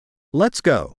Let's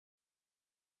go.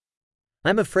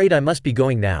 I'm afraid I must be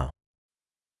going now.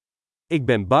 Ik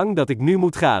ben bang dat ik nu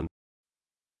moet gaan.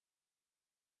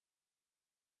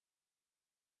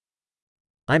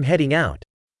 I'm heading out.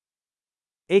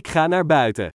 Ik ga naar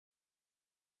buiten.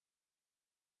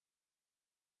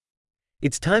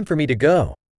 It's time for me to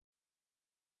go.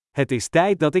 Het is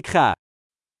tijd dat ik ga.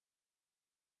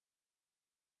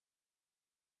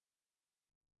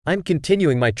 I'm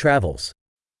continuing my travels.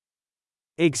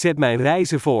 Ik zet mijn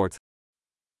reizen voort.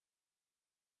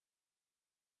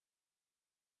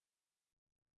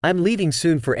 I'm leaving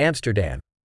soon for Amsterdam.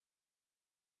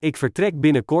 Ik vertrek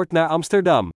binnenkort naar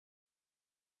Amsterdam.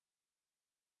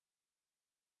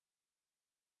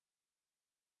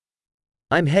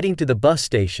 I'm heading to the bus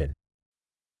station.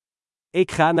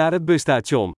 Ik ga naar het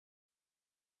busstation.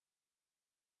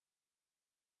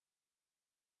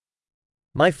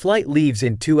 My flight leaves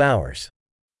in 2 hours.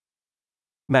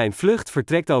 Mijn vlucht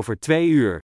vertrekt over 2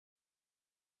 uur.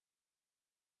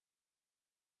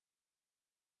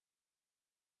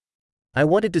 I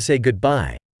wanted to say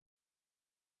goodbye.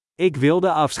 Ik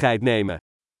wilde afscheid nemen.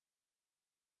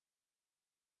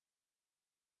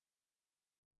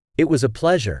 It was a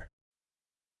pleasure.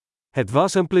 Het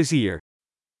was een plezier.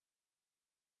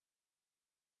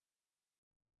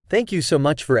 Thank you so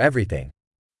much for everything.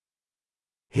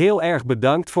 Heel erg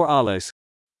bedankt voor alles.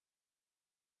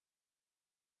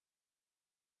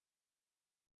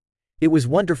 It was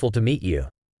wonderful to meet you.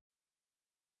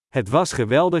 Het was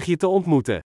geweldig je te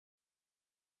ontmoeten.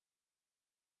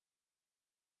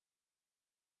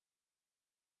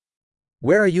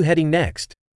 Where are you heading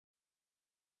next?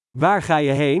 Waar ga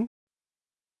je heen?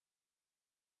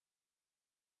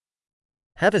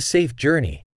 Have a safe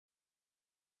journey.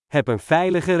 Heb een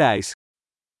veilige reis.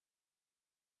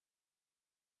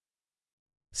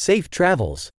 Safe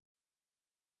travels.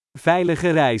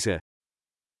 Veilige reizen.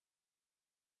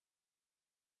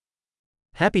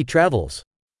 Happy travels.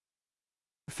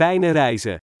 Fijne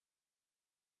reizen.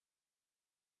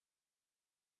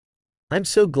 I'm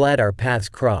so glad our paths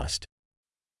crossed.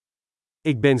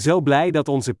 Ik ben zo blij dat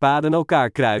onze paden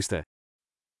elkaar kruisten.